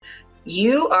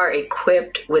You are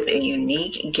equipped with a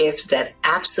unique gift that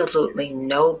absolutely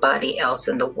nobody else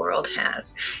in the world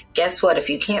has. Guess what? If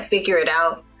you can't figure it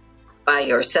out by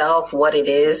yourself, what it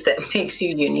is that makes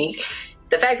you unique,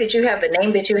 the fact that you have the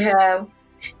name that you have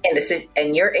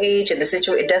and your age and the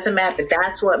situation, it doesn't matter.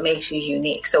 That's what makes you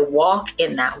unique. So walk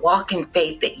in that, walk in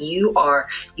faith that you are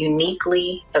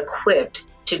uniquely equipped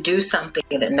to do something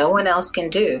that no one else can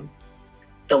do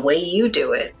the way you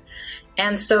do it.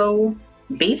 And so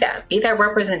be that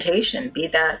representation, be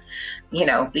that,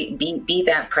 be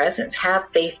that presence. Have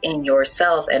faith in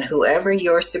yourself and whoever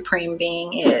your supreme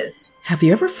being is. Have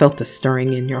you ever felt a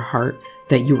stirring in your heart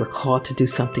that you were called to do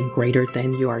something greater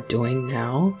than you are doing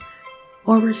now?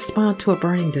 Or respond to a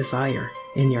burning desire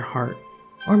in your heart?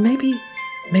 Or maybe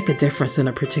make a difference in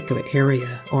a particular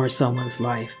area or someone's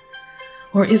life?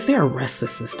 Or is there a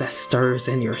restlessness that stirs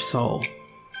in your soul?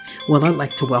 Well, I'd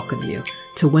like to welcome you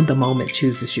to When the Moment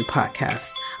Chooses You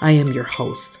podcast. I am your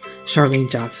host,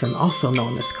 Charlene Johnson, also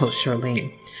known as Coach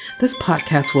Charlene. This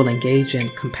podcast will engage in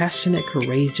compassionate,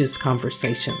 courageous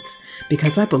conversations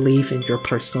because I believe in your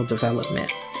personal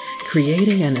development,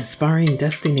 creating and inspiring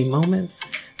destiny moments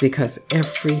because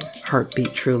every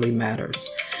heartbeat truly matters.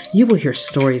 You will hear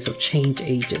stories of change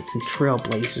agents and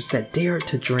trailblazers that dared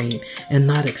to dream and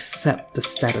not accept the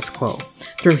status quo.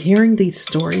 Through hearing these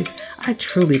stories, I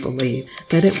truly believe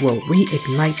that it will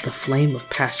reignite the flame of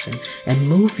passion and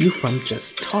move you from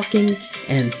just talking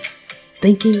and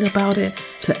thinking about it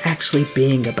to actually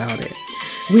being about it.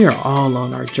 We are all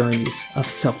on our journeys of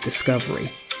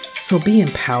self-discovery. So be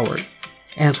empowered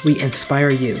as we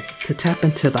inspire you to tap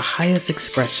into the highest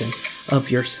expression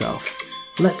of yourself.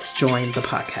 Let's join the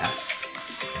podcast.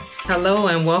 Hello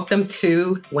and welcome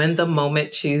to When the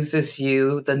Moment Chooses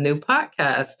You, the new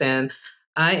podcast. And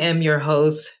I am your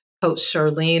host, Coach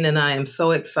Charlene, and I am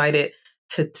so excited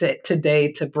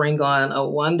today to bring on a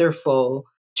wonderful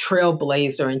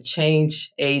trailblazer and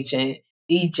change agent,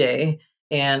 Ije.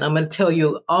 And I'm going to tell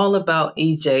you all about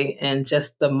Ije in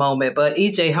just a moment. But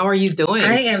Ije, how are you doing?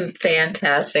 I am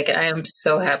fantastic. I am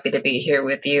so happy to be here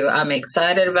with you. I'm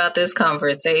excited about this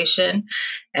conversation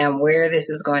and where this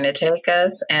is going to take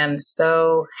us. And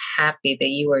so happy that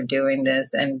you are doing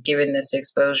this and giving this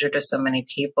exposure to so many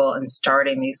people and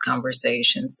starting these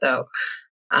conversations. So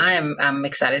I'm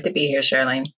excited to be here,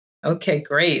 Charlene. Okay,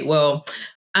 great. Well,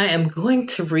 I am going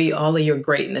to read all of your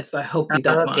greatness. I hope you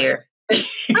don't mind. Dear.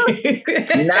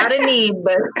 Not a need,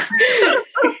 but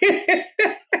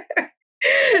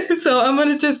so I'm going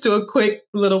to just do a quick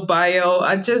little bio.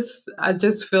 I just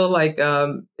feel like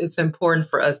it's important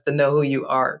for us to know who you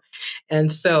are.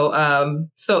 And so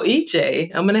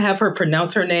Ije, I'm going to have her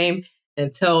pronounce her name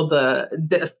and tell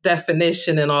the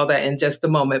definition and all that in just a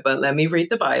moment. But let me read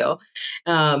the bio.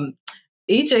 Ije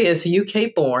is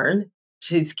UK born.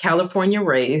 She's California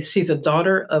raised. She's a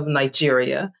daughter of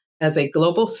Nigeria. As a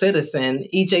global citizen,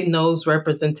 Ije knows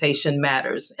representation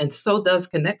matters, and so does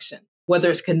connection.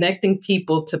 Whether it's connecting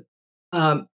people to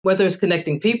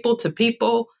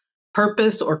people,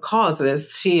 purpose, or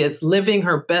causes, she is living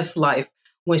her best life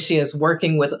when she is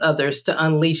working with others to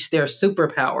unleash their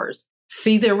superpowers,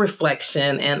 see their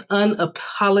reflection, and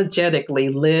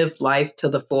unapologetically live life to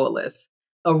the fullest.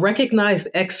 A recognized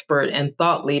expert and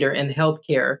thought leader in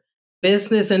healthcare,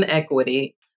 business, and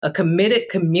equity, a committed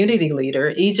community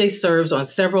leader, Ije serves on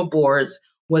several boards,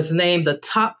 was named the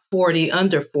top 40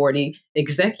 under 40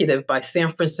 executive by San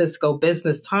Francisco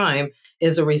Business Times,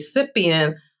 is a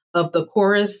recipient of the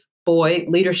Chorus Boy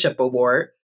Leadership Award,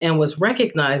 and was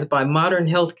recognized by Modern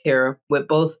Healthcare with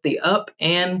both the Up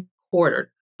and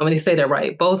Corner. I'm going to say that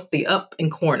right, both the Up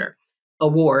and Corner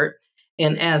Award,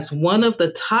 and as one of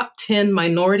the top 10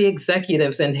 minority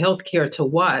executives in healthcare to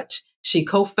watch. She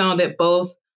co-founded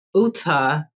both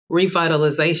Uta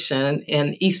Revitalization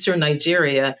in Eastern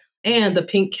Nigeria and the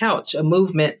Pink Couch, a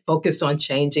movement focused on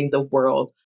changing the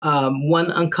world,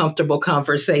 one uncomfortable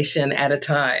conversation at a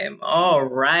time. All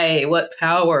right. What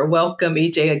power. Welcome,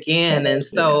 Ije, again. And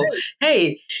so,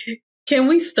 hey, can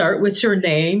we start with your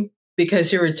name?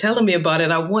 Because you were telling me about it.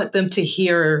 I want them to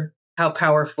hear how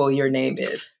powerful your name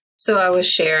is. So I was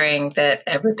sharing that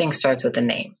everything starts with a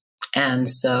name. And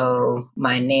so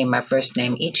my name, my first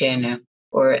name, Ije-Enu,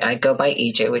 or I go by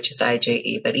Ije, which is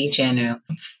Ije, but Ije-Enu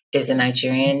is a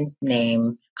Nigerian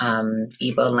name,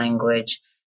 Igbo language,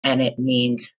 and it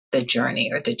means the journey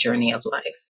or the journey of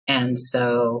life. And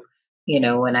so,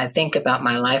 when I think about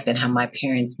my life and how my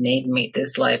parents named me,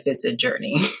 this life is a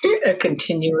journey, a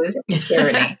continuous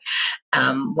journey,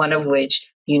 one of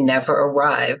which you never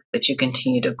arrive, but you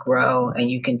continue to grow and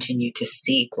you continue to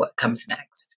seek what comes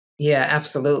next. Yeah,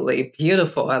 absolutely.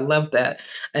 Beautiful. I love that.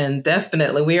 And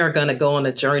definitely, we are going to go on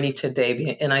a journey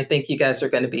today. And I think you guys are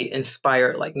going to be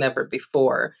inspired like never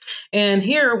before. And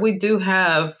here we do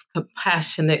have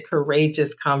compassionate,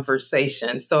 courageous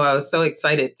conversations. So I was so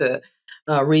excited to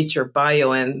read your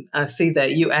bio and see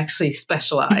that you actually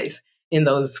specialize in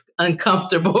those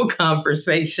uncomfortable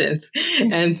conversations.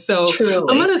 And so I'm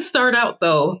Truly. going to start out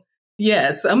though.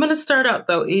 Yes, I'm going to start out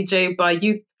though, EJ, by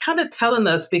you kind of telling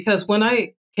us, because when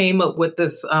I came up with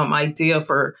this idea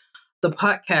for the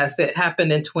podcast that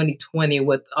happened in 2020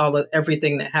 with all of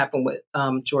everything that happened with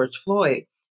George Floyd.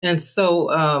 And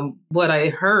so what I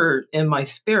heard in my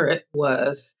spirit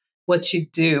was what you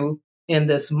do in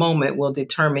this moment will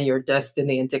determine your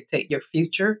destiny and dictate your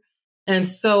future. And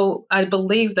so I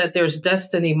believe that there's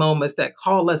destiny moments that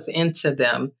call us into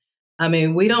them. I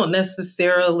mean, we don't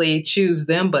necessarily choose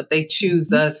them, but they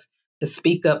choose us to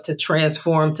speak up, to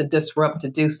transform, to disrupt, to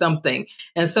do something.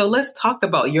 And so let's talk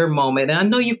about your moment. And I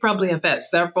know you probably have had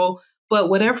several, but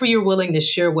whatever you're willing to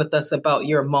share with us about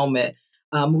your moment,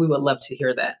 we would love to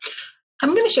hear that.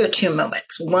 I'm going to share two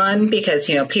moments. One, because,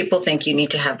 people think you need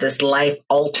to have this life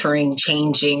altering,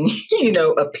 changing,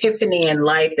 epiphany in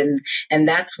life. And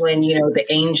that's when, the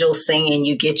angels sing and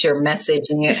you get your message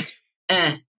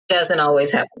and doesn't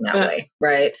always happen that way.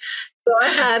 Right. So I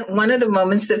had one of the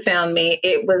moments that found me.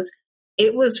 It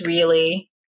was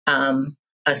really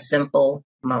a simple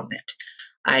moment.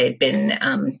 I had been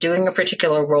doing a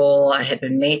particular role. I had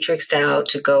been matrixed out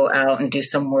to go out and do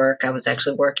some work. I was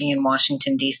actually working in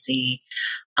Washington, D.C.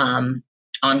 On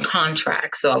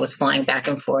contract. So I was flying back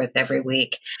and forth every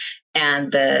week.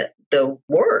 And the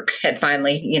work had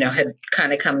finally, had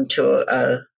kind of come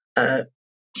to a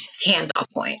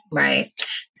handoff point, right?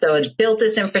 So it built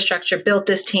this infrastructure, built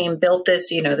this team, built this,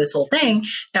 this whole thing.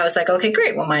 And I was like, okay,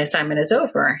 great. Well, my assignment is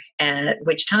over. At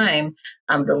which time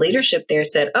the leadership there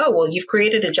said, oh, well, you've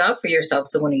created a job for yourself.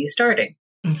 So when are you starting?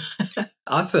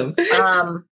 Awesome.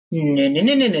 No.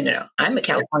 I'm a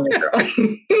California girl.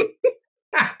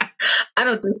 I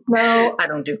don't do snow. I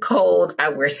don't do cold. I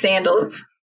wear sandals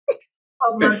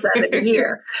 12 months out of the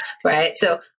year, right?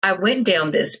 So I went down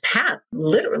this path,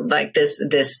 literally like this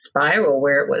spiral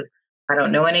where it was, I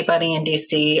don't know anybody in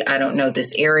DC. I don't know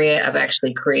this area. I've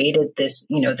actually created this,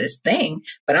 this thing,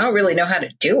 but I don't really know how to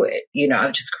do it.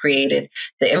 I've just created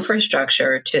the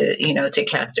infrastructure to, to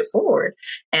cast it forward.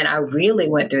 And I really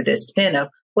went through this spin of,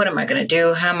 what am I going to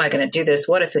do? How am I going to do this?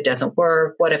 What if it doesn't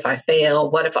work? What if I fail?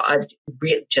 What if I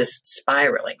just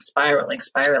spiraling?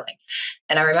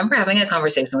 And I remember having a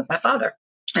conversation with my father.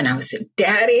 And I was saying,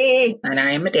 Daddy, and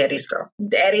I am a daddy's girl.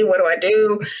 Daddy, what do I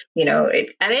do?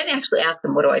 I didn't actually ask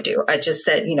him, what do I do? I just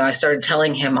said, I started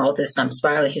telling him all this and I'm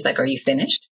spiraling. He's like, are you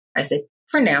finished? I said,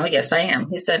 for now, yes, I am.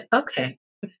 He said, okay,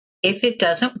 if it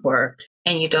doesn't work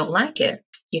and you don't like it,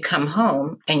 you come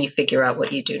home and you figure out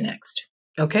what you do next.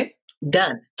 Okay.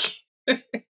 Done.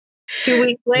 2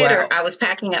 weeks later, wow. I was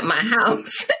packing up my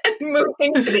house and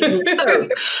moving to the East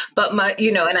Coast. But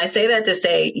and I say that to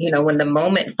say, when the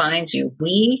moment finds you,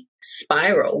 we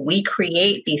spiral, we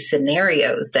create these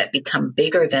scenarios that become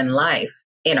bigger than life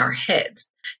in our heads.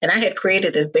 And I had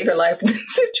created this bigger life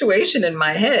situation in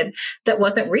my head that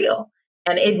wasn't real.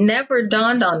 And it never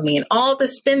dawned on me in all the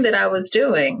spin that I was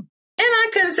doing. And I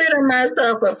consider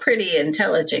myself a pretty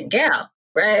intelligent gal,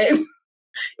 right?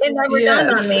 It never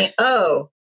dawned on me, oh,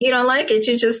 you don't like it.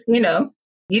 You just,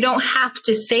 you don't have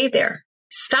to stay there.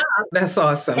 Stop. That's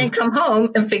awesome. And come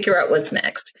home and figure out what's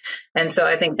next. And so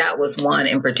I think that was one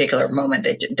in particular moment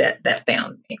that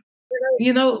found me.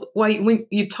 When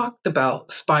you talked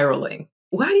about spiraling,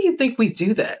 why do you think we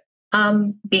do that?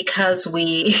 Because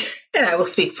and I will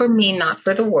speak for me, not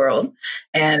for the world.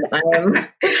 And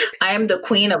I am the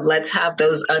queen of let's have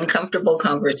those uncomfortable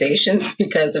conversations,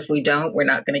 because if we don't, we're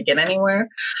not going to get anywhere.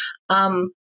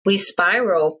 We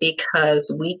spiral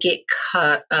because we get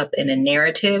caught up in a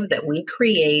narrative that we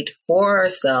create for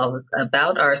ourselves,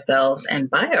 about ourselves, and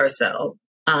by ourselves.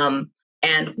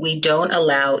 And we don't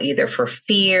allow, either for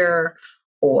fear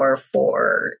or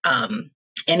for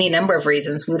any number of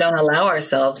reasons, we don't allow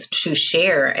ourselves to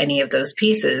share any of those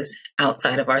pieces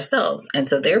outside of ourselves. And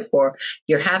so therefore,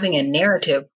 you're having a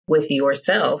narrative with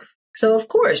yourself. So of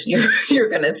course you're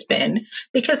going to spin,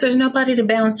 because there's nobody to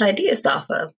bounce ideas off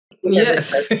of.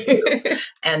 Yes.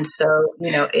 And so,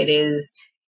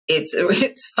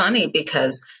 it's funny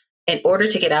because in order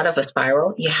to get out of a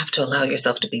spiral, you have to allow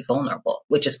yourself to be vulnerable,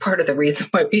 which is part of the reason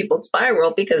why people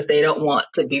spiral, because they don't want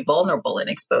to be vulnerable and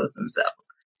expose themselves.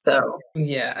 So,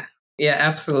 yeah,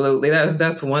 absolutely.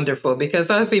 That's wonderful, because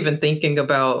I was even thinking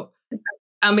about,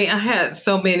 I had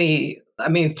so many,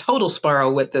 total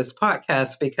spiral with this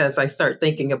podcast, because I start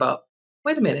thinking about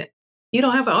wait a minute. You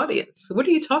don't have an audience. What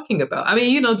are you talking about? I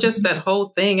mean, just that whole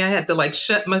thing. I had to like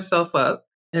shut myself up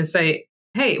and say,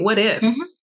 hey, what if? Mm-hmm.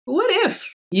 What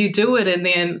if you do it and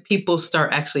then people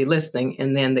start actually listening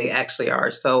and then they actually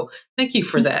are? So thank you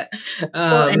for that.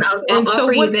 Well, and I'll And so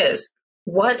offer you what? this.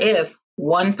 What if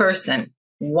one person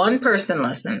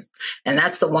listens, and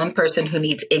that's the one person who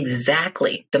needs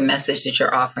exactly the message that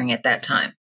you're offering at that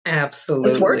time? It's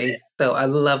worth it. Absolutely. So I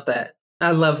love that.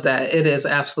 I love that. It is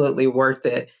absolutely worth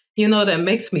it. That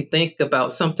makes me think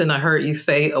about something I heard you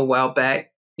say a while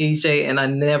back, EJ, and I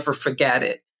never forgot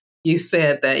it. You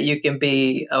said that you can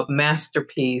be a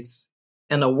masterpiece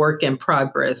and a work in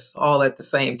progress all at the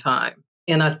same time.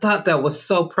 And I thought that was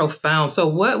so profound. So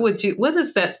what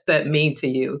does that mean to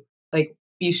you? Like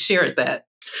you shared that.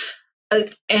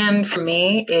 And for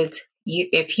me, it's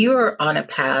if you are on a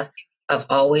path of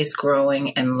always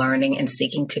growing and learning and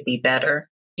seeking to be better,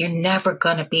 you're never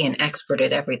going to be an expert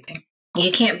at everything.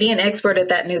 You can't be an expert at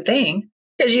that new thing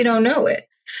because you don't know it.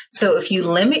 So if you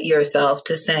limit yourself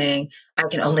to saying, I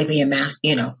can only be I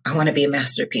want to be a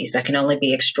masterpiece. I can only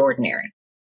be extraordinary.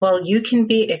 Well, you can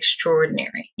be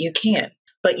extraordinary. You can,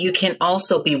 but you can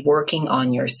also be working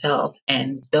on yourself.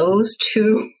 And those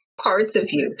two parts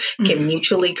of you can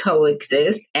mutually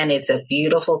coexist. And it's a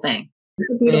beautiful thing. It's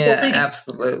a beautiful Yeah, thing.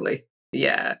 absolutely.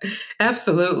 Yeah,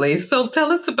 absolutely. So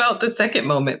tell us about the second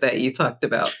moment that you talked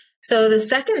about. So the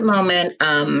second moment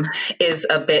is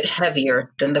a bit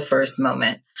heavier than the first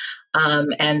moment.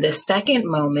 And the second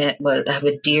moment was I have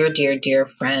a dear, dear, dear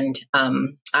friend.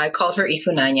 I called her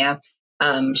Ifunanya.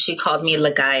 She called me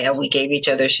Lagaya. We gave each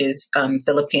other, she's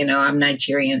Filipino, I'm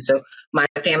Nigerian. So my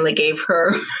family gave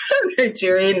her a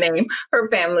Nigerian name. Her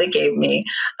family gave me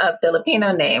a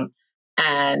Filipino name.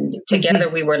 And together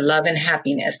we were love and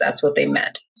happiness. That's what they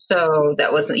meant. So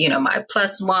that was, my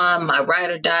plus one, my ride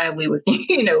or die. We would,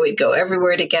 we'd go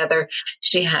everywhere together.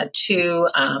 She had two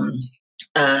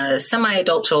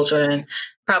semi-adult children,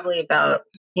 probably about,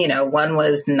 one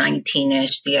was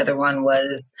 19-ish. The other one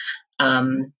was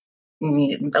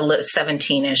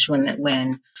 17-ish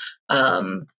when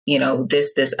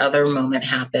this other moment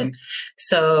happened.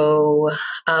 So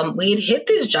we'd hit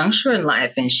this juncture in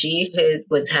life, and she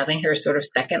was having her sort of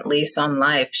second lease on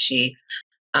life. She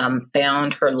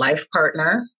found her life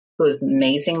partner, who was an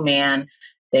amazing man.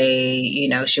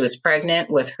 She was pregnant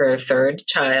with her third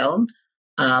child.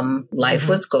 Life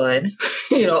was good,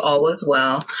 all was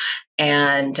well.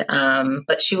 And,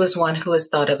 but she was one who was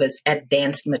thought of as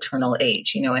advanced maternal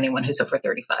age, anyone who's over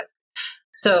 35.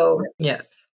 So, yes.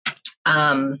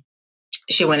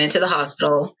 She went into the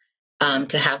hospital,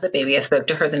 to have the baby. I spoke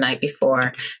to her the night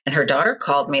before, and her daughter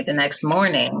called me the next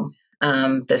morning.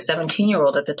 The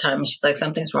 17-year-old at the time, and she's like,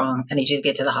 something's wrong. I need you to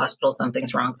get to the hospital.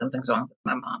 Something's wrong. Something's wrong with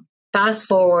my mom. Fast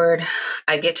forward,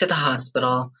 I get to the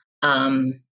hospital.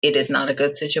 It is not a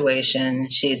good situation.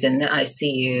 She's in the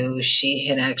ICU. She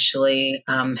had actually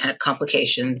had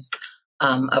complications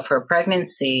of her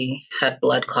pregnancy, had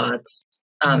blood clots,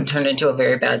 turned into a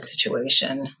very bad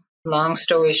situation. Long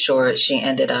story short, she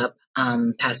ended up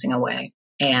passing away.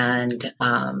 And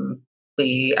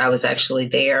I was actually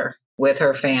there with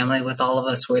her family, with all of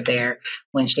us were there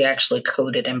when she actually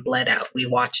coded and bled out. We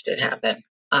watched it happen.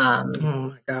 Oh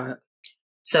my God.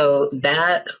 So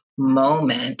that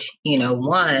moment,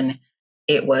 one,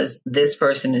 it was this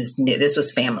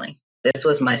was family. This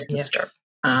was my sister.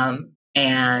 Yes.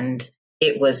 And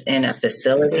it was in a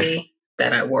facility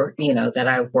that I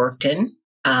worked in.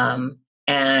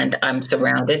 And I'm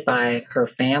surrounded by her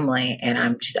family, and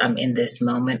I'm in this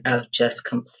moment of just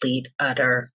complete,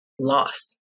 utter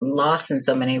loss in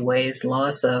so many ways,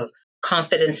 loss of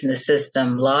confidence in the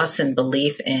system, loss in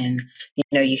belief in,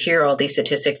 you hear all these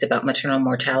statistics about maternal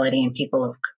mortality and people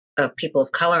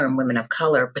of color and women of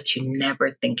color, but you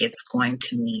never think it's going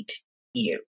to meet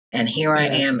you. And here I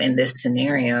am in this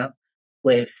scenario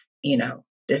with,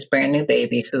 this brand new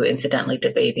baby who incidentally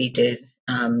the baby did,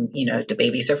 the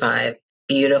baby survived.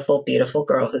 Beautiful, beautiful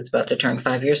girl who's about to turn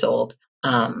 5 years old.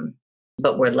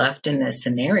 But we're left in this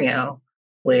scenario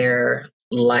where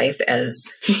life as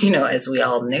we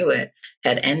all knew it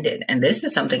had ended. And this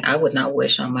is something I would not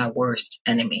wish on my worst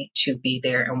enemy, to be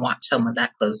there and watch someone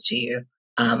that close to you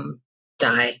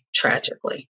die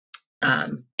tragically,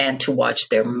 and to watch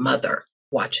their mother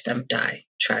watch them die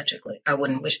tragically. I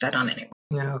wouldn't wish that on anyone.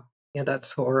 No. Yeah,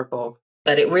 that's horrible.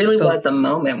 But it really was a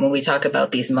moment when we talk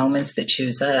about these moments that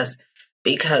choose us,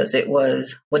 because it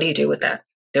was, what do you do with that?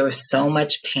 There was so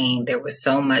much pain. There was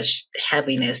so much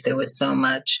heaviness. There was so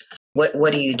much,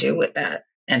 what do you do with that?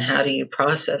 And how do you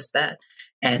process that?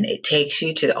 And it takes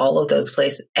you to all of those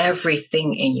places.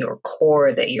 Everything in your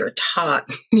core that you're taught,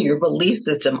 your belief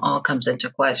system all comes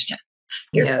into question.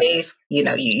 Your faith,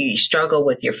 Yes. you struggle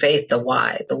with your faith, the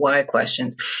why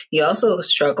questions. You also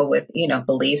struggle with,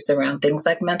 beliefs around things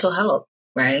like mental health,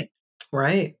 right?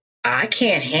 Right. I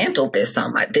can't handle this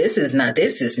this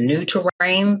is new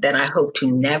terrain that I hope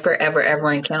to never, ever,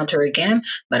 ever encounter again,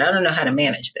 but I don't know how to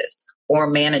manage this or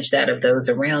manage that of those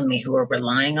around me who are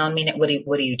relying on me. What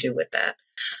do you do with that?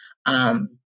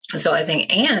 So I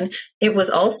think, and it was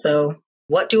also,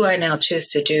 what do I now choose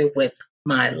to do with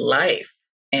my life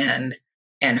and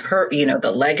her,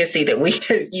 the legacy that we,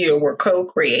 were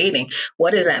co-creating.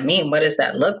 What does that mean? What does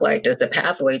that look like? Does the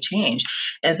pathway change?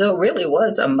 And so it really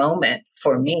was a moment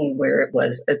for me where it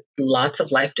was lots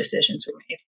of life decisions were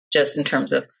made, just in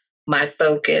terms of my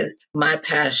focus, my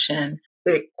passion,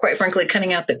 quite frankly,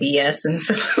 cutting out the BS and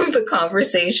some of the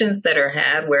conversations that are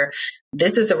had where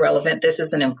this is irrelevant, this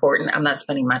isn't important, I'm not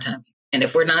spending my time. And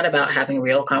if we're not about having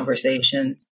real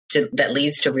conversations that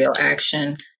leads to real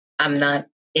action, I'm not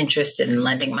interested in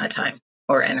lending my time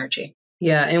or energy.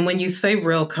 Yeah. And when you say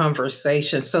real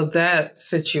conversation, so that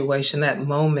situation, that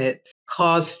moment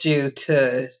caused you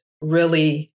to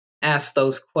really ask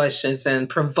those questions and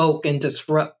provoke and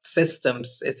disrupt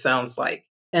systems, it sounds like.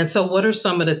 And so what are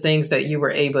some of the things that you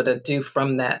were able to do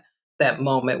from that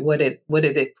moment? What did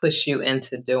it push you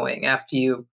into doing after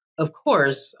you, of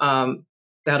course,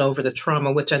 got over the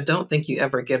trauma, which I don't think you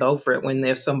ever get over it when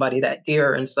there's somebody that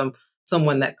dear and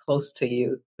someone that close to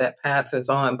you that passes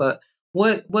on. But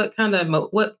what kind of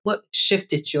what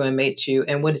shifted you and made you,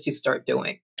 and what did you start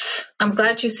doing? I'm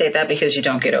glad you say that, because you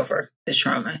don't get over the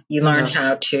trauma. You learn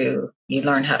how to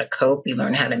cope, you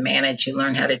learn how to manage, you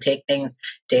learn how to take things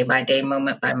day by day,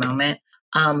 moment by moment.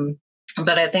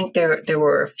 But I think there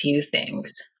were a few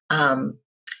things.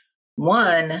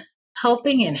 One,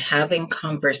 helping and having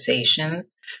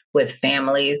conversations with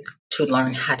families to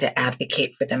learn how to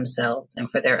advocate for themselves and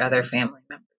for their other family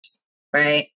members,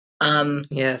 right?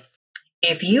 Yes.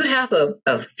 If you have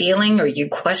a feeling or you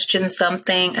question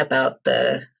something about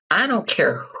I don't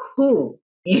care who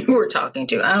you were talking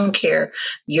to. I don't care.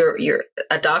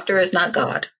 A doctor is not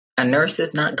God. A nurse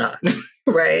is not God,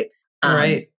 right?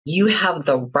 Right. You have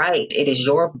the right. It is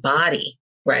your body,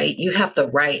 right? You have the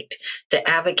right to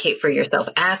advocate for yourself.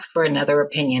 Ask for another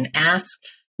opinion. Ask,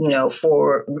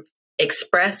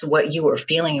 express what you are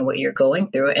feeling and what you're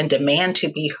going through, and demand to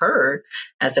be heard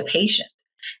as a patient.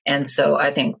 And so I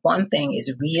think one thing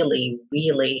is really,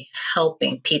 really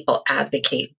helping people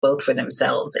advocate both for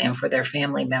themselves and for their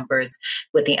family members,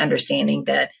 with the understanding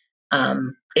that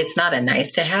it's not a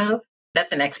nice to have,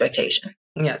 that's an expectation.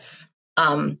 Yes.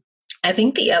 I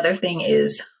think the other thing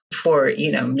is, for,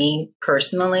 me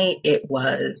personally,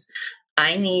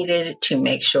 I needed to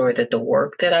make sure that the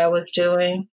work that I was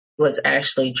doing was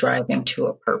actually driving to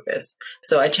a purpose.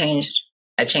 So I changed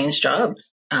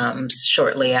jobs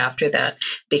shortly after that,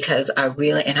 because I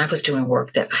was doing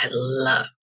work that I love,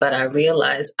 but I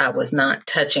realized I was not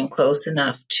touching close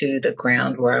enough to the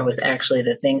ground where I was actually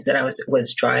the things that I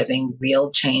was driving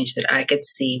real change that I could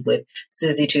see with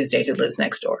Susie Tuesday, who lives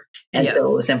next door. And Yes.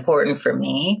 so it was important for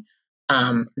me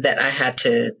that I had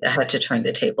to turn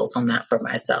the tables on that for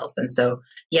myself. And so,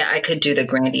 yeah, I could do the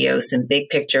grandiose and big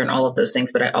picture and all of those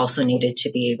things, but I also needed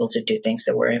to be able to do things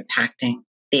that were impacting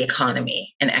the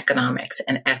economy and economics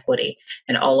and equity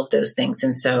and all of those things.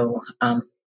 And so I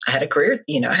had a career,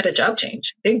 I had a job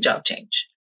change, big job change.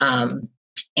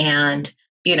 And,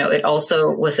 it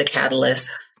also was a catalyst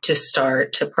to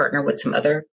start to partner with some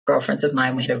other girlfriends of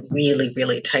mine. We had a really,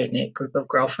 really tight knit group of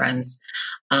girlfriends.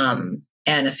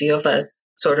 And a few of us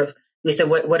we said,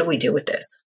 what do we do with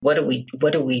this? What do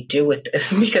we do with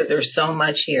this? Because there's so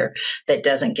much here that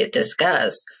doesn't get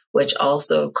discussed, which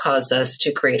also caused us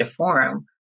to create a forum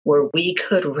where we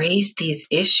could raise these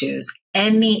issues,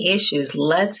 any issues.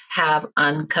 Let's have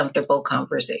uncomfortable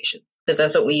conversations, because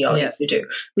that's what we all used to do.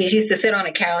 We used to sit on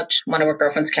a couch, one of our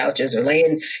girlfriends' couches, or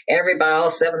all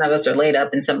 7 of us are laid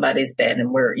up in somebody's bed,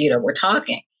 and we're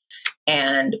talking.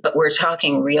 But we're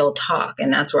talking real talk.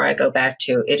 And that's where I go back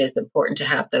to, it is important to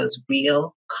have those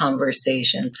real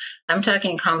conversations. I'm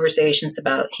talking conversations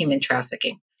about human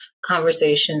trafficking,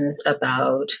 conversations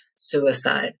about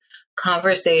suicide,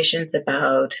 conversations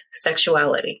about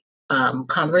sexuality,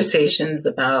 conversations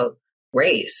about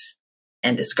race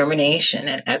and discrimination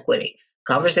and equity,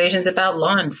 conversations about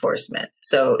law enforcement.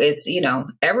 So it's,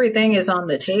 everything is on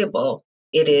the table.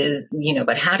 It is,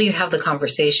 but how do you have the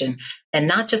conversation and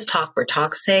not just talk for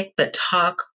talk's sake, but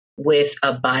talk with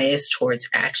a bias towards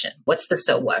action? What's the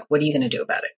so what? What are you going to do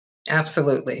about it?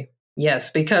 Absolutely.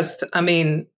 Yes. Because I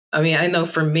know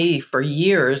for me, for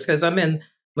years, because I'm in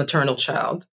maternal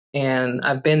child and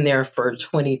I've been there for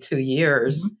 22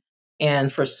 years. Mm-hmm.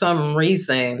 And for some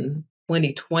reason,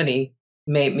 2020,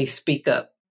 made me speak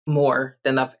up more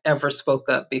than I've ever spoke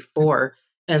up before.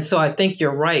 And so I think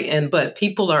you're right. But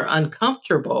people are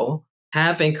uncomfortable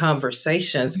having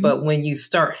conversations. Mm-hmm. But when you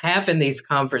start having these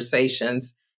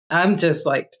conversations, I'm just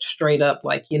like straight up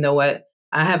like, you know what?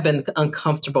 I have been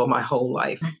uncomfortable my whole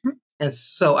life. Mm-hmm. And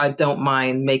so I don't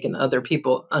mind making other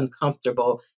people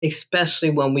uncomfortable,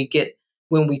 especially when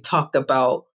we talk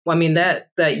about, I mean, that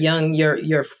young,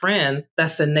 your friend,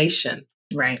 that's a nation.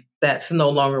 Right. That's no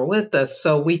longer with us.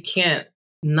 So we can't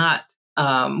not,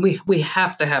 we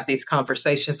have to have these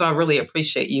conversations. So I really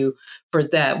appreciate you for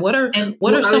that. What are some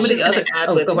of the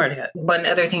other, go right ahead. One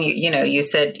other thing, you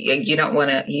said you don't want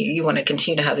to, you want to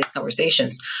continue to have these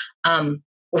conversations.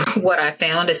 What I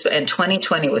found is, and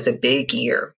 2020 was a big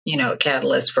year, a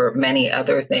catalyst for many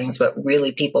other things, but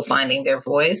really people finding their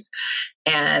voice.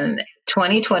 And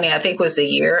 2020, I think, was the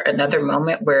year, another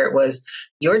moment where it was,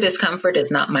 your discomfort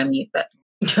is not my mute button.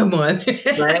 Come on.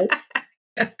 Right?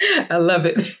 I love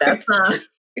it. That's not,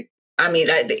 I mean,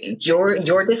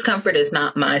 your discomfort is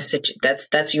not my situation.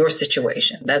 That's your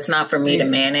situation. That's not for me to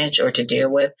manage or to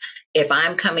deal with. If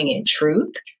I'm coming in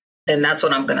truth, then that's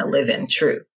what I'm going to live in,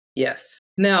 truth. Yes.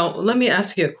 Now, let me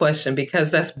ask you a question,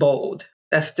 because that's bold.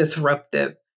 That's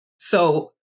disruptive.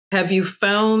 So have you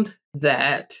found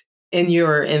that in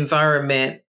your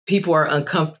environment, people are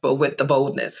uncomfortable with the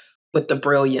boldness, with the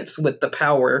brilliance, with the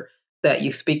power that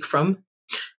you speak from?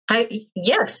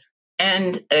 Yes.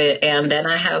 And then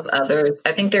I have others.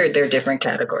 I think they're different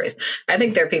categories. I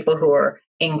think there are people who are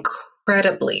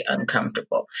incredibly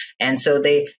uncomfortable. And so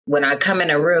when I come in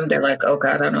a room, they're like, oh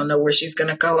God, I don't know where she's going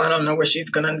to go. I don't know where she's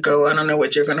going to go. I don't know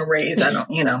what you're going to raise. I don't,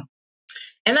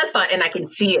 and that's fine. And I can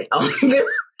see it on their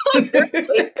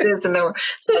faces.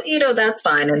 So, that's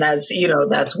fine. And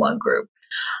that's one group.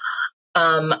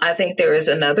 I think there is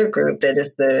another group that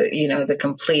is the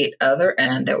complete other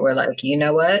end, that we're like, you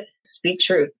know what? Speak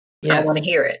truth. Yes. I want to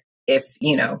hear it.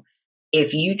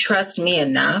 If you trust me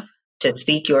enough to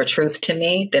speak your truth to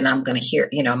me, then I'm going to hear,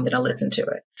 I'm going to listen to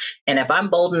it. And if I'm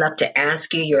bold enough to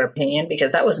ask you your opinion,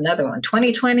 because that was another one,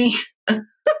 2020,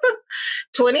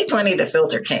 2020, the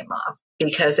filter came off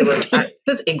because I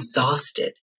was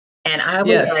exhausted. And I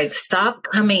was like, stop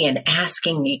coming and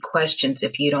asking me questions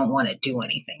if you don't want to do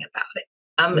anything about it.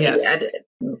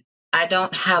 I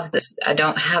don't have this. I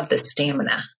don't have the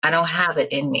stamina. I don't have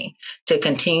it in me to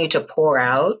continue to pour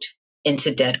out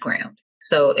into dead ground.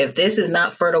 So if this is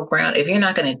not fertile ground, if you're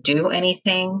not going to do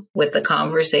anything with the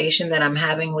conversation that I'm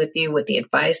having with you, with the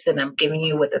advice that I'm giving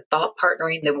you, with the thought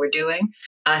partnering that we're doing,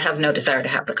 I have no desire to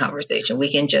have the conversation.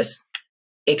 We can just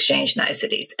exchange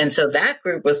niceties. And so that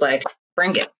group was like,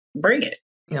 bring it.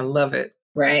 I love it.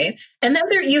 Right. And then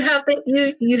you have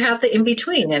the in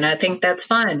between. And I think that's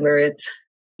fine, where it's,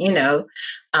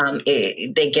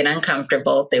 they get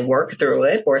uncomfortable, they work through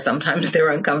it, or sometimes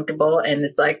they're uncomfortable and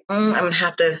it's like, I'm going to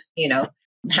have to,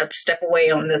 step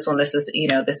away on this one. This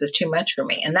is too much for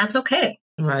me. And that's okay.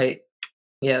 Right.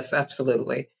 Yes,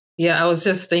 absolutely. Yeah. I was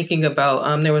just thinking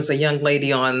about, there was a young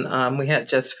lady on, we had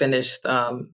just finished,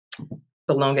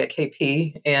 Belong at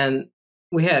KP, and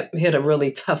we had a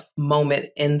really tough moment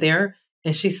in there.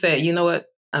 And she said, you know what?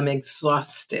 I'm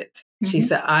exhausted. Mm-hmm. She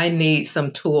said, I need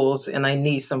some tools and I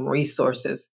need some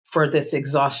resources for this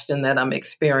exhaustion that I'm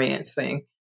experiencing.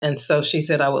 And so she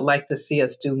said, I would like to see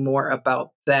us do more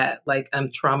about that. Like, I'm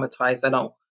traumatized. I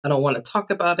don't want to talk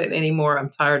about it anymore. I'm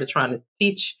tired of trying to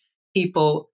teach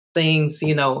people things.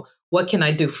 What can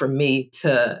I do for me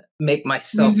to make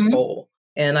myself whole?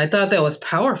 And I thought that was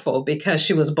powerful because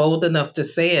she was bold enough to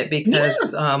say it,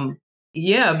 because,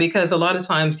 because a lot of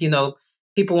times,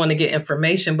 people want to get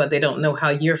information, but they don't know how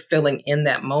you're feeling in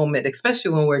that moment,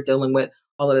 especially when we're dealing with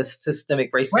all of this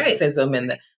systemic racism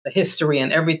and the history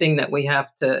and everything that we have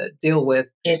to deal with.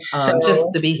 It's just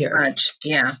to be here. Much.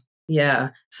 Yeah. Yeah.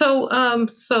 So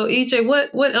EJ,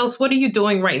 what else? What are you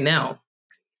doing right now?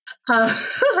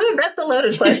 That's a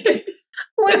loaded question.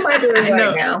 What am I doing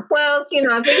right now? Well,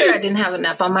 I figured I didn't have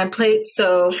enough on my plate.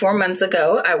 So 4 months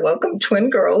ago, I welcomed twin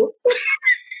girls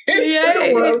into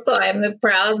the world. So I am the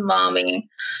proud mommy,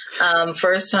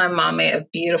 first time mommy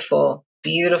of beautiful,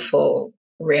 beautiful,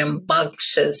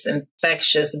 rambunctious,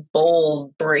 infectious,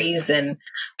 bold, brazen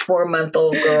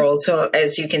 4-month-old girls. So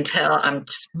as you can tell, I'm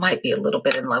just might be a little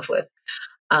bit in love with,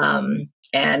 and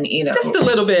just a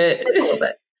little bit,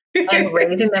 and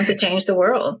raising them to change the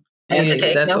world. And to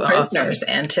take no prisoners,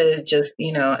 and to just,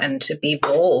 and to be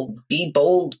bold, be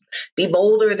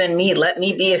bolder than me. Let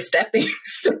me be a stepping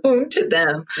stone to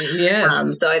them. Yeah.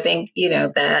 So I think,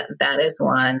 that is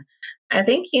one. I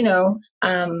think,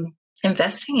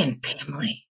 investing in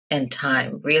family and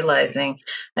time, realizing,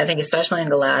 I think, especially in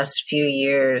the last few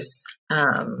years,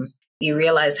 you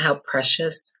realize how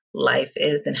precious life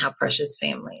is and how precious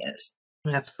family is.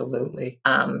 Absolutely.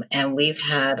 And we've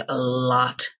had a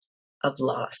lot of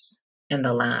loss in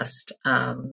the last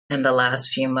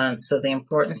few months. So the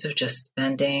importance of just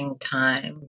spending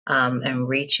time and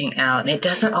reaching out. And it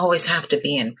doesn't always have to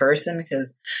be in person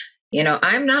because,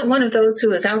 I'm not one of those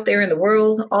who is out there in the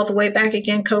world all the way back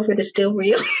again. COVID is still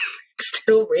real. It's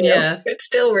still real. Yeah. It's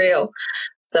still real.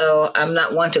 So I'm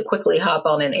not one to quickly hop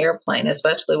on an airplane,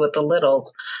 especially with the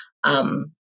littles.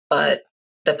 But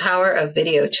the power of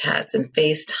video chats and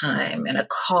FaceTime and a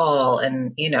call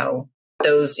and,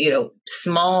 those,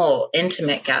 small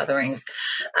intimate gatherings,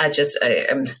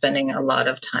 I'm spending a lot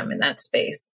of time in that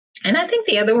space. And I think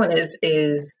the other one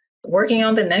is working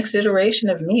on the next iteration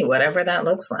of me, whatever that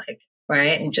looks like,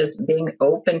 right? And just being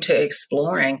open to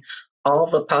exploring all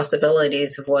the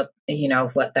possibilities of what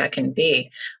that can be.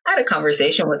 I had a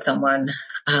conversation with someone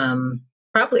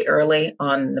probably early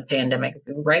on the pandemic,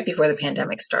 right before the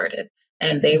pandemic started.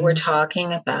 And they were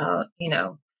talking about,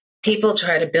 people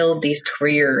try to build these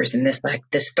careers in this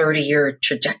 30-year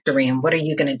trajectory. And what are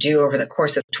you going to do over the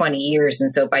course of 20 years?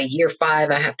 And so by year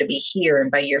 5, I have to be here. And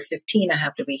by year 15, I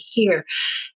have to be here.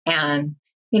 And,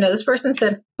 this person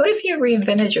said, what if you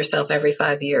reinvented yourself every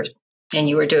 5 years? And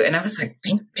you were doing, and I was like,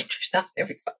 reinvent yourself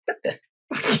every 5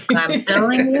 I'm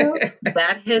telling you,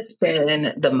 that has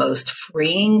been the most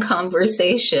freeing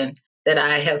conversation that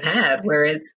I have had, where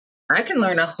I can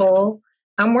learn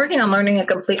I'm working on learning a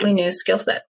completely new skill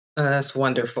set. That's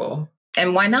wonderful.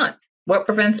 And why not? What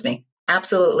prevents me?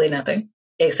 Absolutely nothing,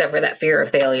 except for that fear of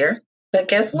failure. But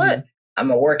guess what?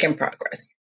 I'm a work in progress.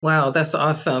 Wow, that's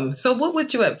awesome. So what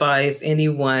would you advise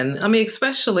anyone? I mean,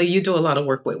 especially you do a lot of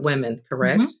work with women,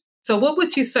 correct? Mm-hmm. So what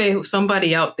would you say to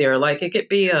somebody out there, like it could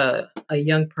be a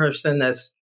young person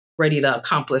that's ready to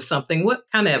accomplish something? What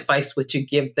kind of advice would you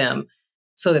give them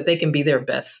so that they can be their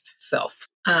best self?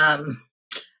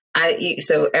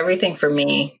 So everything for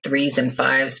me, 3s and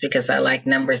 5s, because I like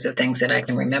numbers of things that I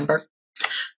can remember.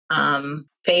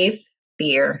 Faith,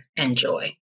 fear, and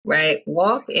joy, right?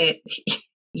 Walk it.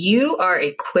 You are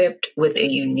equipped with a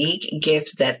unique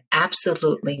gift that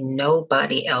absolutely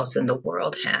nobody else in the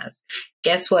world has.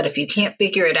 Guess what? If you can't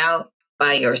figure it out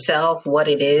by yourself, what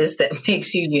it is that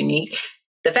makes you unique,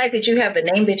 the fact that you have the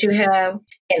name that you have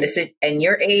and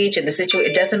your age and the situation,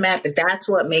 it doesn't matter. That's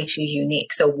what makes you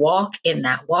unique. So walk in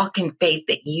faith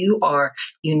that you are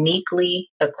uniquely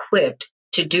equipped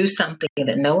to do something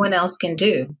that no one else can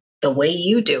do the way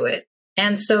you do it.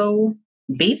 And so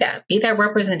be that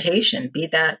representation, be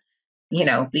that,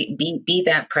 be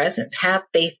that presence, have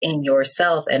faith in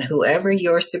yourself and whoever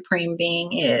your supreme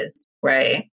being is,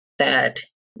 right? That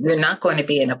you're not going to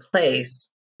be in a place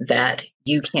that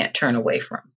you can't turn away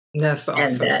from. That's awesome.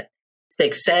 And that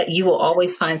success, you will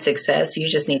always find success. You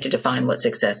just need to define what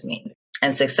success means.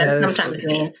 And success sometimes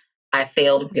means I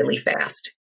failed really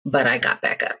fast, but I got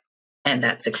back up. And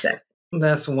that's success.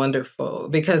 That's wonderful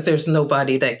because there's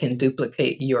nobody that can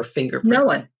duplicate your fingerprint.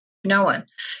 No one.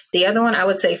 The other one, I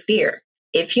would say fear.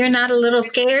 If you're not a little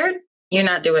scared, you're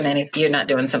not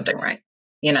doing something right.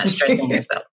 You're not stretching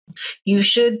yourself. You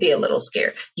should be a little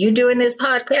scared. You doing this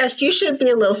podcast, you should be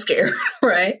a little scared,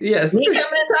 right? Yes. Me coming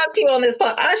to talk to you on this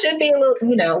podcast, I should be a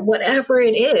little, whatever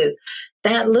it is,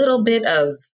 that little bit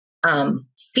of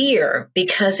fear,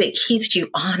 because it keeps you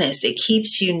honest. It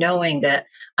keeps you knowing that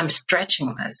I'm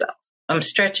stretching myself. I'm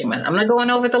not going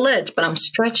over the ledge, but I'm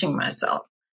stretching myself.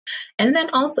 And then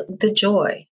also the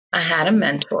joy. I had a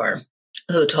mentor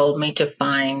who told me to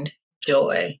find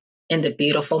joy in the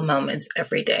beautiful moments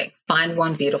every day. Find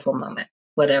one beautiful moment,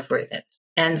 whatever it is.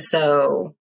 And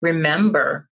so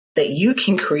remember that you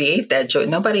can create that joy.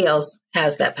 Nobody else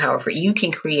has that power for you. You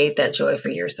can create that joy for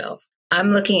yourself.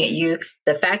 I'm looking at you.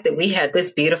 The fact that we had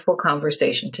this beautiful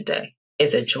conversation today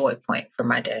is a joy point for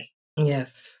my day.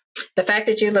 Yes. The fact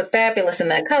that you look fabulous in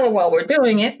that color while we're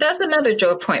doing it, that's another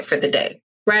joy point for the day,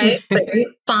 right? But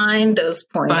you find those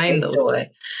points of joy.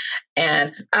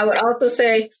 And I would also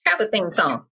say, have a theme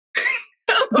song.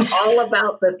 I'm all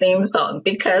about the theme song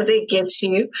because it gets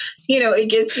you, it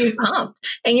gets you pumped.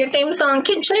 And your theme song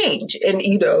can change. And,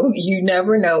 you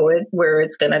never know where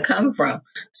it's going to come from.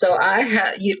 So I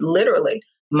have literally,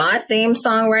 my theme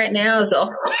song right now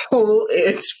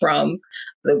it's from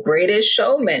The Greatest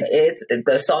Showman. It's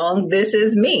the song This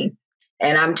Is Me.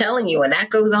 And I'm telling you, and that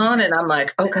goes on and I'm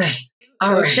like, okay,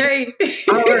 all right.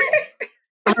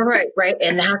 All right. Right.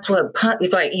 And that's what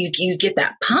you get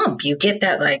that pump. You get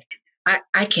that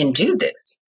I can do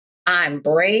this. I'm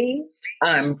brave.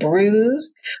 I'm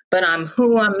bruised, but I'm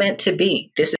who I'm meant to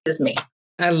be. This is me.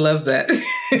 I love that.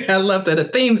 I love that. A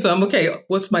theme song. Okay,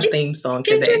 what's my theme song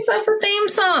Get today? yourself a theme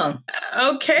song.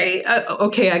 Okay,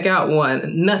 okay, I got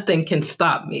one. Nothing Can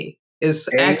Stop Me. It's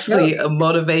There you actually go. a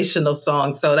motivational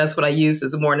song, so that's what I used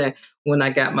this morning when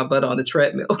I got my butt on the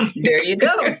treadmill. There you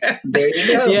go. There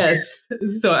you go. Yes,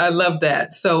 so I love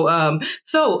that. So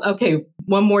okay,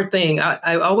 one more thing.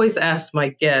 I always ask my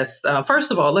guests.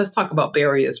 First of all, let's talk about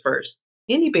barriers first.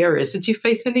 Any barriers? Did you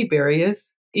face any barriers,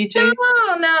 EJ?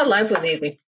 No, life was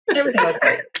easy. Everything was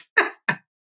great.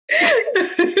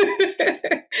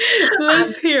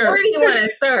 Let's hear. Where do you want to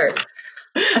start?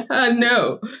 I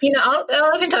know.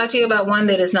 I'll even talk to you about one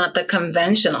that is not the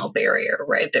conventional barrier,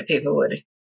 right? That people would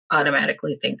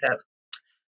automatically think of.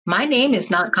 My name is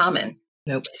not common.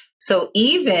 Nope. So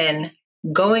even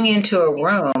going into a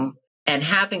room and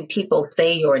having people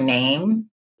say your name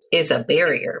is a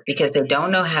barrier because they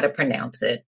don't know how to pronounce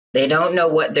it. They don't know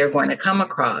what they're going to come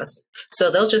across.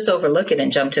 So they'll just overlook it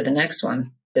and jump to the next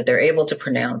one that they're able to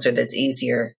pronounce or that's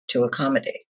easier to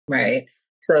accommodate, right?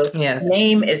 So Yes.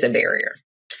 Name is a barrier.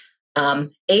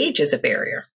 Age is a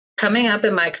barrier. Coming up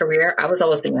in my career, I was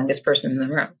always the youngest person in the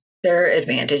room. There are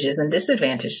advantages and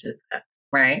disadvantages to that,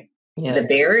 right? Yes. The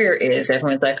barrier is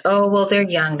everyone's like, oh, well, they're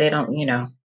young. They don't,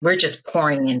 we're just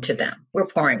pouring into them. We're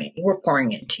pouring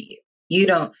into you.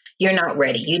 You're not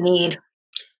ready.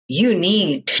 You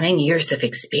need 10 years of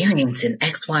experience in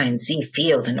X, Y, and Z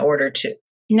field in order to.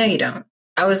 No, you don't.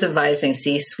 I was advising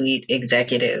C-suite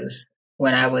executives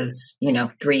when I was,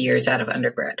 3 years out of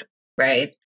undergrad,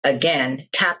 right? Again,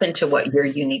 tap into what your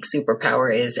unique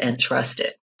superpower is and trust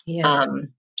it. Yes.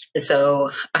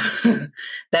 So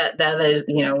that is,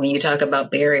 when you talk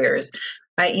about barriers,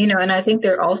 and I think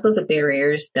there are also the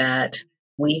barriers that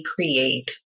we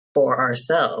create for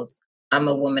ourselves. I'm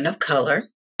a woman of color.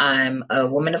 I'm a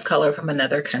woman of color from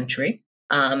another country.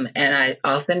 And I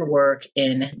often work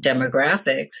in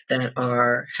demographics that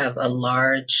have a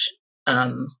large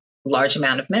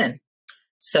amount of men.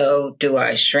 So do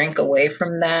I shrink away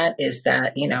from that? Is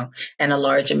that, and a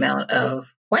large amount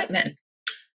of white men?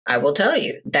 I will tell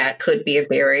you that could be a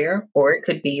barrier or it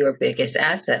could be your biggest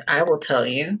asset. I will tell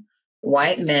you,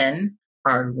 white men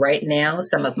are right now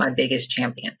some of my biggest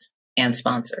champions and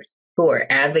sponsors who are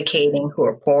advocating, who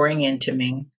are pouring into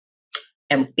me.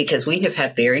 And because we have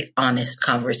had very honest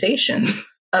conversations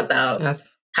about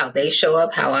how they show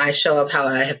up, how I show up, how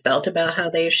I have felt about how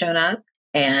they've shown up.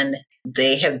 And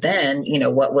they have then,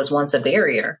 what was once a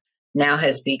barrier now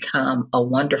has become a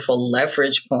wonderful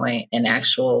leverage point and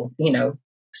actual,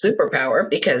 superpower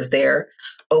because they're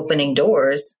opening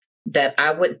doors that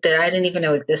I didn't even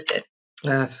know existed.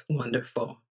 That's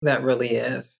wonderful. That really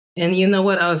is. And you know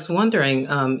what? I was wondering,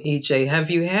 EJ,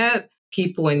 have you had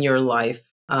people in your life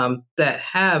that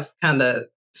have kind of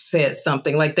said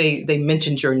something like they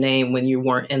mentioned your name when you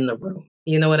weren't in the room?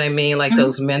 You know what I mean? Like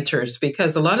those mentors,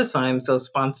 because a lot of times those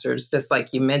sponsors, just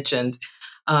like you mentioned,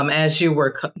 as you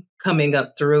were coming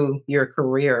up through your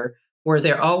career, were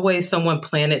there always someone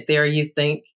planted there, you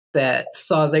think, that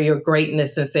saw your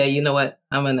greatness and said, you know what,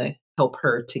 I'm going to help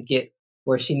her to get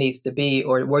where she needs to be?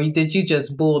 Or did you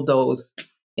just bulldoze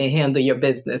and handle your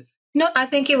business? No, I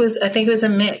think it was a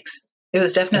mix. It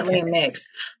was definitely a mix.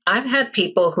 I've had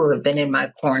people who have been in my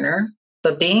corner,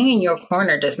 but being in your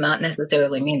corner does not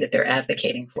necessarily mean that they're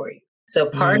advocating for you. So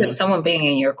part of someone being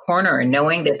in your corner and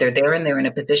knowing that they're there and they're in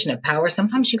a position of power,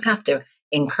 sometimes you have to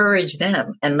encourage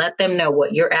them and let them know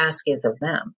what your ask is of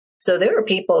them. So there are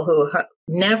people who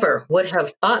never would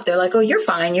have thought, they're like, oh, you're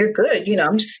fine, you're good.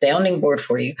 I'm just sounding board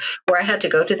for you. Where I had to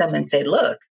go to them and say,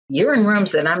 look, you're in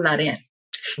rooms that I'm not in.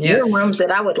 Yes. You're in rooms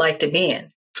that I would like to be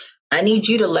in. I need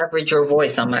you to leverage your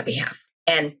voice on my behalf.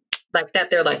 And like that,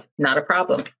 they're like, not a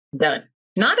problem. Done.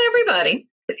 Not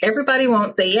everybody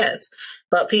won't say yes,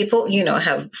 but people,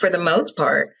 have, for the most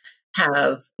part,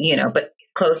 but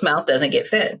closed mouth doesn't get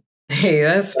fed. Hey,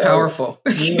 that's powerful.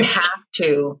 You have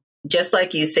to, just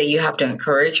like you say, you have to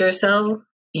encourage yourself.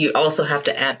 You also have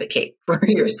to advocate for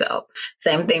yourself.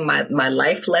 Same thing, my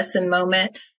life lesson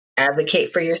moment,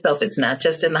 advocate for yourself. It's not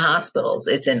just in the hospitals.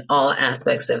 It's in all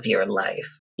aspects of your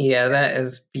life. Yeah, that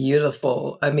is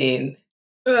beautiful. I mean,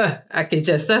 I could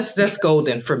that's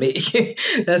golden for me.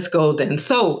 That's golden.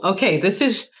 So, okay, this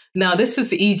is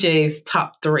EJ's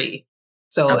top 3.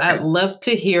 So I'd love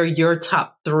to hear your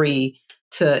top 3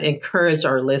 to encourage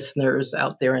our listeners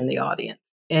out there in the audience.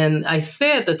 And I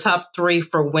said the top 3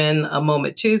 for when a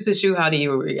moment chooses you. How do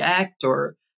you react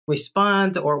or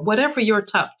respond or whatever your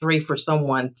top 3 for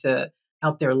someone to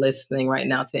out there listening right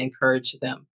now to encourage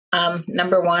them?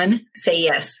 Number 1, say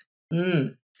yes.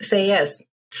 Say yes.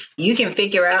 You can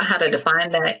figure out how to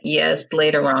define that yes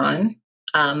later on.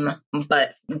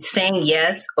 But saying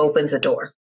yes opens a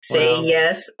door. Say Wow.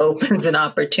 yes opens an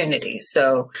opportunity.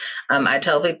 So I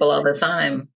tell people all the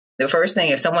time, the first thing,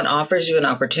 if someone offers you an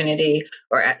opportunity,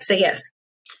 or say yes.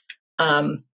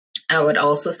 I would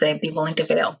also say be willing to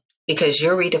fail, because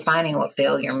you're redefining what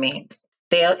failure means.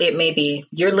 Fail, it may be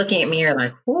you're looking at me, you're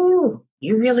like, "Whoo,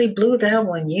 you really blew that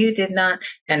one. You did not."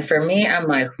 And for me, I'm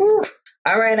like, "Whoo,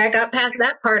 all right, I got past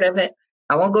that part of it.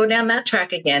 I won't go down that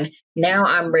track again. Now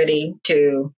I'm ready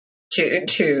to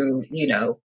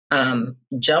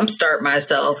jumpstart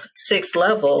myself 6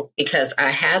 levels, because I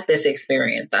had this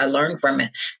experience. I learned from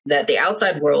it that the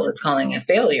outside world is calling a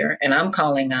failure, and I'm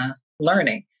calling a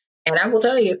learning." And I will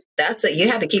tell you, you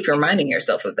have to keep reminding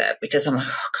yourself of that, because I'm like,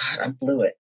 oh God, I blew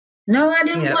it. No, I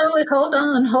didn't Yeah. blow it. Hold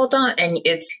on, hold on. And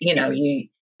it's,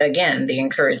 again, the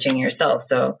encouraging yourself.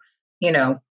 So, you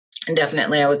know,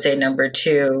 definitely I would say number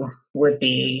 2 would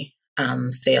be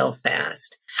fail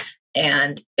fast.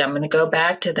 And I'm going to go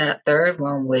back to that third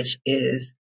one, which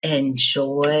is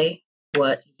enjoy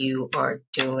what you are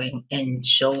doing.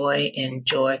 Enjoy.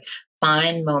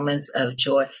 Find moments of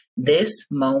joy. This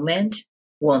moment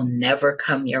will never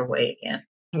come your way again.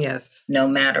 Yes. No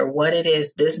matter what it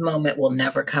is, this moment will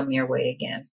never come your way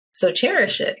again. So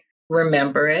cherish it,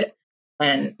 remember it,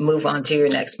 and move on to your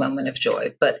next moment of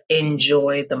joy. But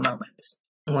enjoy the moments.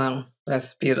 Wow,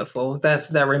 that's beautiful.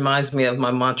 That reminds me of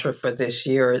my mantra for this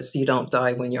year: is you don't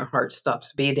die when your heart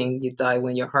stops beating, you die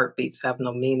when your heartbeats have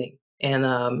no meaning.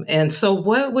 And so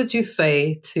what would you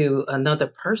say to another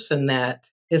person that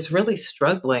is really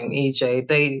struggling, EJ?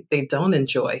 They don't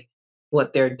enjoy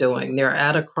what they're doing. They're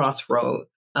at a crossroad.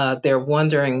 They're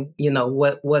wondering,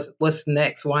 what's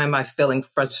next? Why am I feeling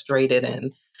frustrated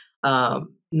and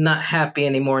not happy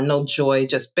anymore? No joy,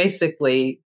 just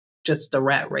basically just a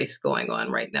rat race going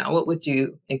on right now. What would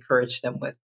you encourage them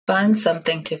with? Find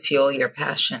something to fuel your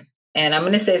passion. And I'm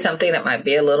going to say something that might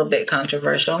be a little bit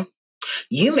controversial.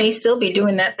 You may still be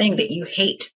doing that thing that you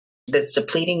hate, that's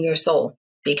depleting your soul,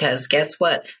 because guess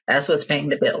what? That's what's paying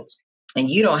the bills. And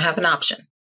you don't have an option,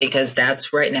 because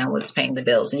that's right now what's paying the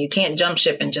bills. And you can't jump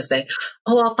ship and just say,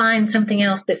 oh, I'll find something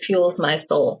else that fuels my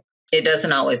soul. It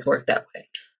doesn't always work that way.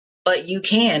 But you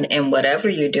can, in whatever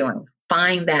you're doing,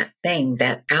 find that thing,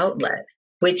 that outlet,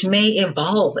 which may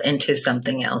evolve into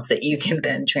something else that you can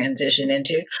then transition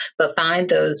into. But find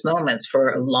those moments. For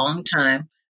a long time,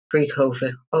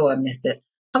 pre-COVID, oh, I missed it.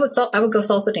 I would go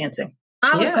salsa dancing.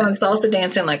 I was going salsa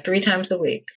dancing like 3 times a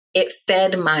week. It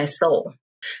fed my soul.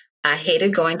 I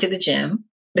hated going to the gym.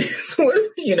 This was,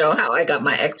 how I got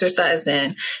my exercise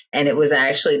in. And it was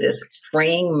actually this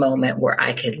freeing moment where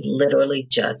I could literally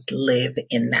just live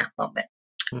in that moment.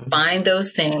 Mm-hmm. Find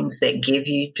those things that give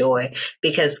you joy,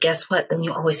 because guess what? Then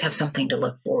you always have something to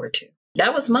look forward to.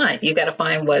 That was mine. You got to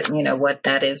find what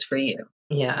that is for you.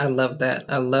 Yeah, I love that.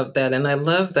 And I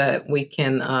love that we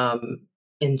can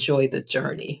enjoy the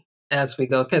journey as we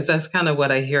go, because that's kind of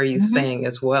what I hear you saying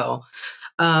as well.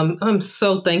 I'm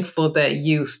so thankful that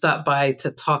you stopped by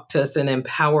to talk to us and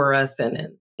empower us,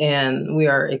 and we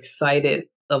are excited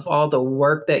of all the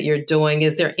work that you're doing.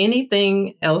 Is there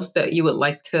anything else that you would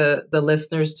like the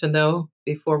listeners to know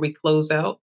before we close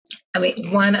out? I mean,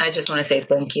 one, I just want to say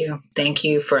thank you. Thank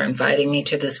you for inviting me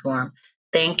to this forum.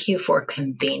 Thank you for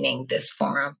convening this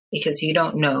forum, because you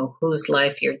don't know whose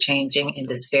life you're changing in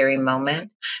this very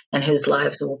moment, and whose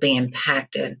lives will be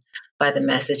impacted by the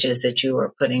messages that you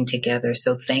are putting together.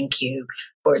 So thank you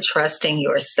for trusting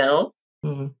yourself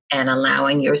and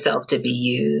allowing yourself to be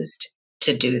used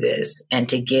to do this, and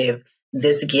to give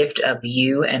this gift of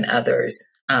you and others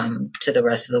to the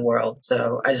rest of the world.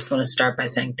 So I just want to start by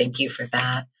saying thank you for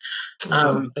that.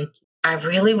 Thank you. I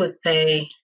really would say,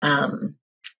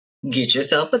 get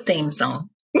yourself a theme song.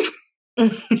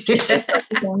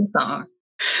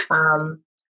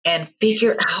 And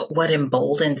figure out what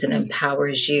emboldens and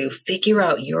empowers you. Figure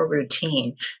out your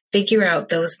routine. Figure out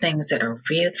those things that are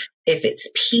real. If it's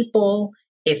people,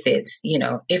 if it's,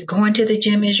 if going to the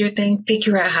gym is your thing,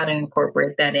 figure out how to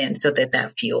incorporate that in so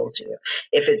that fuels you.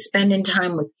 If it's spending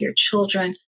time with your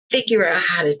children, figure out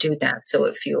how to do that so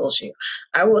it fuels you.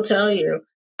 I will tell you,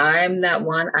 I'm that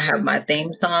one. I have my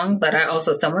theme song, but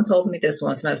someone told me this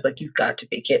once, and I was like, you've got to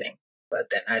be kidding.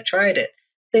 But then I tried it.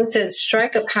 It says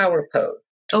strike a power pose.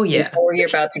 Oh, yeah. Before you're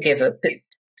about to give a pitch.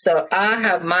 So I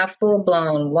have my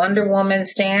full-blown Wonder Woman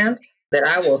stance that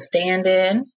I will stand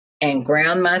in and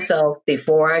ground myself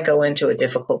before I go into a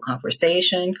difficult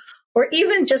conversation, or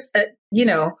even just a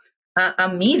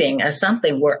meeting or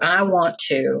something where I want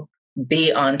to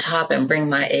be on top and bring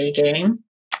my A game.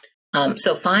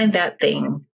 So find that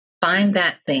thing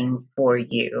for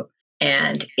you.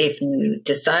 And if you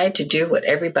decide to do what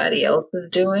everybody else is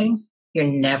doing, you're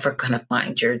never going to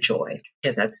find your joy,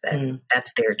 because that's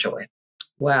their joy.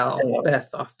 Wow, So,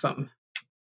 that's awesome.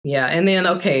 Yeah. And then,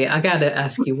 okay, I got to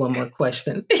ask you one more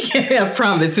question. I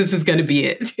promise this is going to be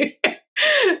it.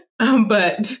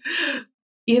 But,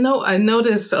 I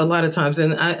notice a lot of times,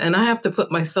 and I have to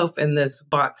put myself in this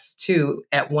box too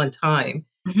at one time.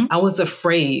 mm-hmm. I was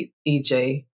afraid,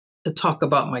 EJ, to talk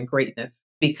about my greatness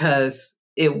because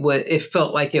it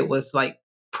felt like it was like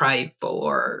prideful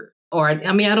or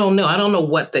I mean, I don't know. I don't know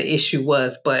what the issue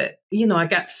was, but I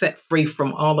got set free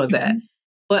from all of that. Mm-hmm.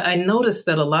 But I noticed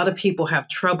that a lot of people have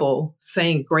trouble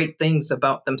saying great things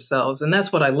about themselves. And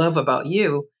that's what I love about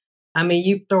you. I mean,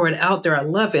 you throw it out there. I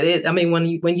love it. I mean,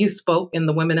 when you spoke in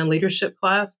the Women in Leadership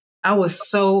class, I was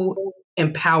so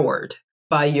empowered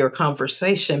by your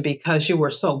conversation because you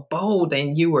were so bold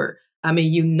and your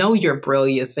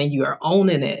brilliance and you are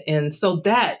owning it. And so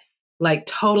that like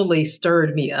totally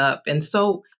stirred me up. And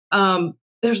so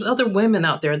there's other women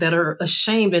out there that are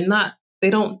ashamed and they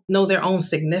don't know their own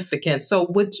significance.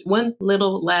 So one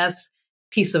little last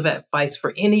piece of advice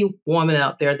for any woman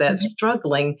out there that's mm-hmm.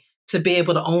 struggling to be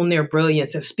able to own their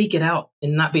brilliance and speak it out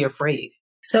and not be afraid.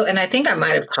 So, and I think I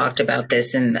might have talked about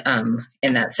this in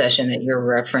that session that you're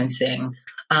referencing.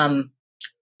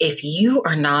 If you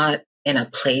are not in a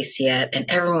place yet and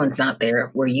everyone's not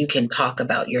there where you can talk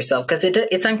about yourself, because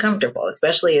it's uncomfortable,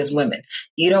 especially as women.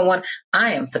 You don't want,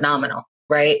 I am phenomenal.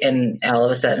 Right. And all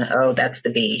of a sudden, oh, that's the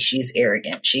B. She's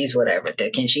arrogant. She's whatever.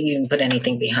 Can she even put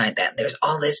anything behind that? There's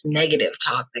all this negative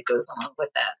talk that goes along with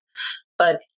that.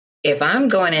 But if I'm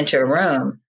going into a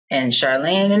room and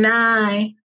Charlene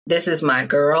and this is my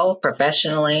girl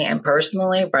professionally and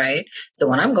personally, right? So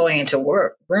when I'm going into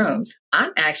rooms,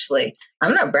 I'm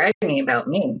not bragging about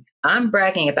me. I'm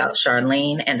bragging about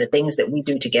Charlene and the things that we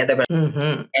do together.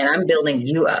 Mm-hmm. And I'm building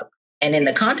you up. And in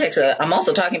the context of, I'm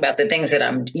also talking about the things that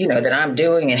I'm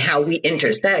doing and how we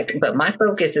intersect. But my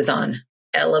focus is on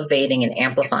elevating and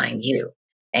amplifying you.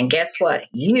 And guess what?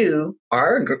 You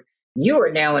are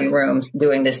now in rooms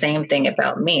doing the same thing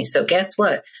about me. So guess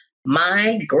what?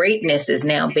 My greatness is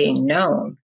now being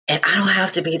known. And I don't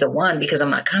have to be the one, because I'm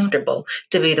not comfortable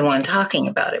to be the one talking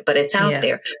about it. But it's out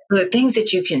there. There are things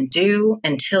that you can do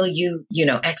until you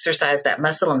exercise that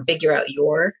muscle and figure out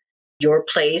your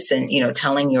place and,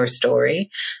 telling your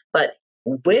story. But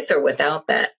with or without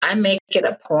that, I make it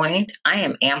a point. I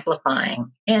am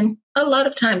amplifying. And a lot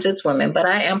of times it's women, but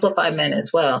I amplify men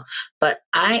as well. But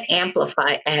I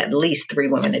amplify at least 3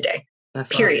 women a day.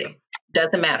 That's period. Awesome.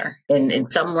 Doesn't matter.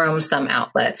 In some rooms, some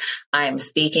outlet, I am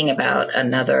speaking about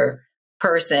another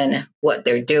person, what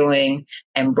they're doing,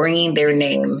 and bringing their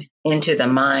name into the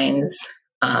minds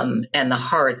and the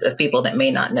hearts of people that may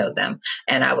not know them.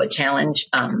 And I would challenge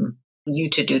you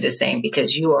to do the same,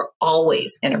 because you are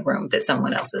always in a room that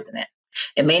someone else isn't in.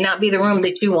 It may not be the room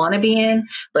that you want to be in,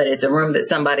 but it's a room that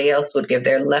somebody else would give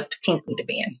their left pinky to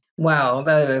be in. Wow,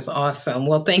 that is awesome.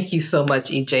 Well, thank you so much,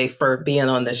 EJ, for being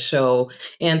on the show.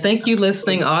 And thank you,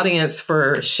 listening audience,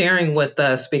 for sharing with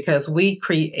us, because we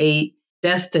create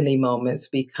destiny moments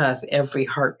because every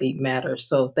heartbeat matters.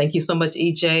 So thank you so much,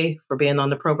 EJ, for being on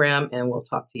the program, and we'll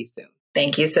talk to you soon.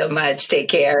 Thank you so much. Take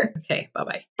care. Okay,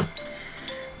 bye-bye.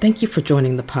 Thank you for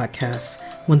joining the podcast.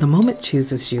 When the Moment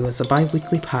Chooses You is a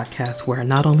bi-weekly podcast where I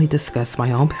not only discuss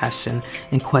my own passion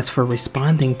and quest for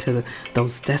responding to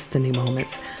those destiny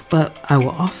moments, but I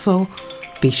will also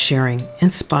be sharing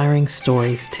inspiring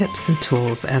stories, tips, and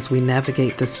tools as we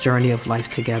navigate this journey of life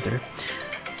together.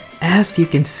 As you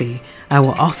can see, I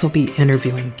will also be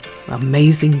interviewing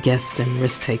amazing guests and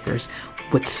risk takers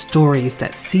with stories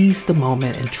that seize the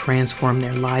moment and transform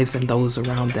their lives and those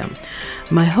around them.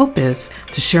 My hope is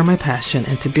to share my passion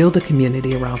and to build a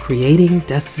community around creating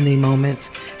destiny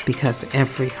moments, because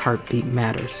every heartbeat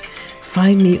matters.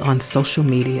 Find me on social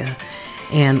media,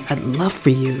 and I'd love for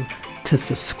you to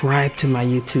subscribe to my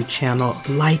YouTube channel,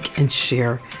 like and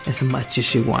share as much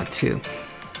as you want to.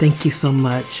 Thank you so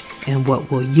much, and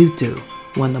what will you do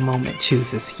when the moment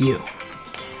chooses you?